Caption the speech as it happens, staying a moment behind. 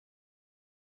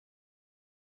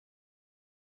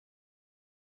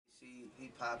He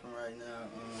popping right now.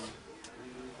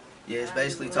 Yeah, it's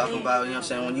basically talking about, you know what I'm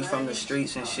saying, when you from the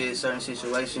streets and shit, certain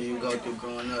situations you go through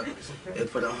growing up,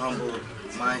 it put a humble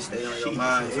mind state on your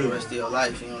mind for the rest of your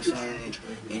life, you know what I'm saying,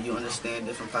 and you understand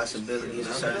different possibilities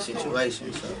in certain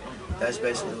situations. So that's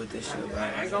basically what this shit about.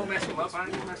 I ain't gonna mess him up, I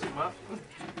ain't gonna mess him up.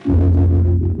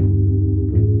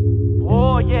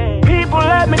 Oh yeah. People,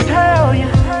 let me tell you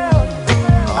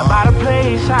about a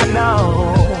place I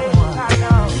know.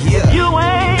 Yeah. If you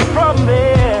ain't from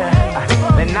there,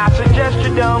 then I suggest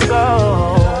you don't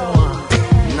go.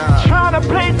 Nah. Trying to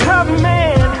play tough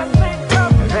man,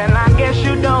 then I guess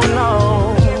you don't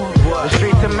know. What? The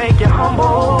streets will make you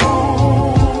humble.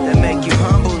 That make you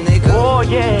humble, nigga. Oh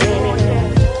yeah.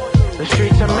 The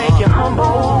streets will make you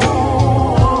humble.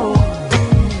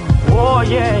 Oh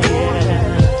yeah.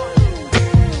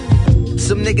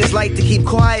 Some niggas like to keep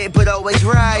quiet, but always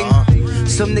right.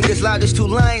 Some niggas loud as two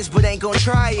lions, but ain't gon'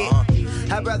 try it.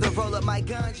 I'd rather roll up my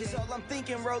guns, just all I'm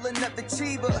thinking, rolling up the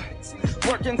Chiba.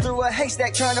 Working through a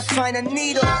haystack, trying to find a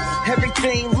needle.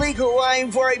 Everything legal, I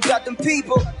ain't worried about them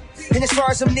people. And as far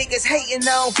as them niggas hating,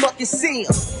 I don't fucking see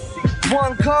them.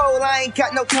 One goal, I ain't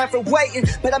got no time for waiting,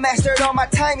 but I mastered all my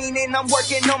timing and I'm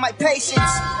working on my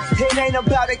patience. It ain't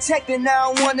about attacking,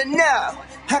 I don't wanna know.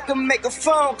 I can make a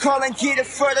phone call and get it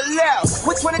for the loud.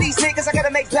 Which one of these niggas I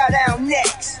gotta make bow down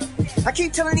next? I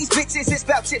keep telling these bitches it's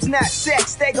about chips, not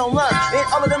sex. They gon' learn. And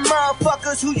all of them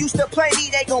motherfuckers who used to play me,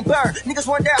 they gon' burn. Niggas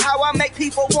wonder how I make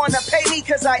people wanna pay me,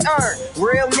 cause I earn.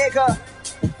 Real nigga,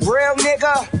 real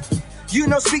nigga. You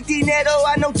know speak dinero,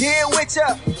 I know deal with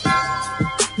ya.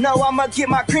 No, I'ma get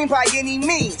my cream by any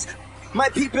means. My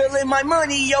people and my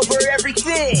money over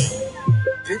everything.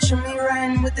 Picture me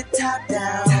riding with the top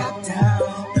down. Top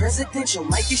down. Presidential,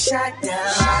 might get shot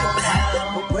down. Shot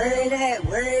down. But where it at?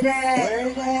 Where it at? Where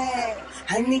it at?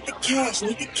 I need the cash,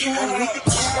 need the cash. I need the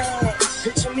cash.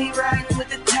 Picture me riding with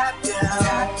the top down.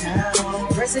 Top down.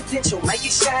 Presidential, might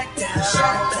get shot down.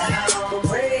 Shot down. But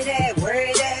where it at? Where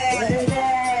it at? Where it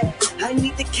at? I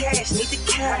need the cash, need the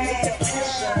cash. I need the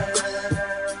cash.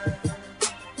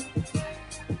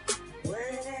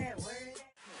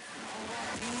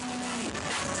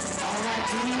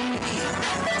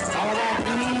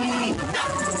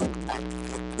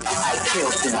 I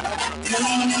killed him.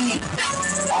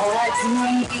 Alright,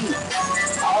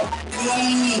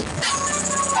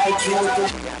 I killed him.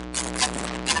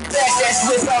 Badass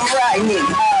whip, I'm riding it.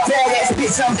 Badass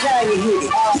bitch, I'm dying to hit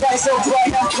it. Shine so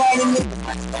bright, I'm finding it.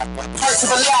 Hurts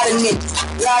of a lot of niggas.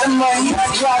 Lot of money,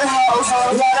 lot of hoes,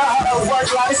 lot of hard work,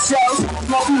 lot of shows.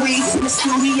 Smoking weed in the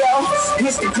studio.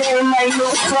 Instagram, my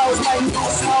new clothes, my new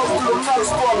hoes for the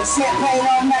most for me. Champagne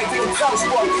all night for the ghost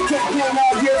for me. Campaign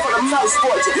all year for the most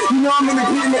for you. You know I'm in the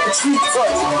beat, make a treat for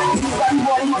you.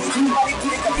 Anybody want it, anybody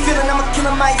get it. I'm feeling, I'm a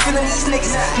killer, I ain't feeling these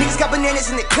niggas. Niggas got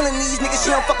bananas and they killing these niggas.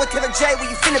 You don't fuck with Killer J, where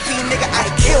you finna be, nigga. I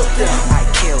killed them. I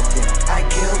killed them. I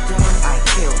killed them. I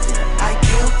killed them.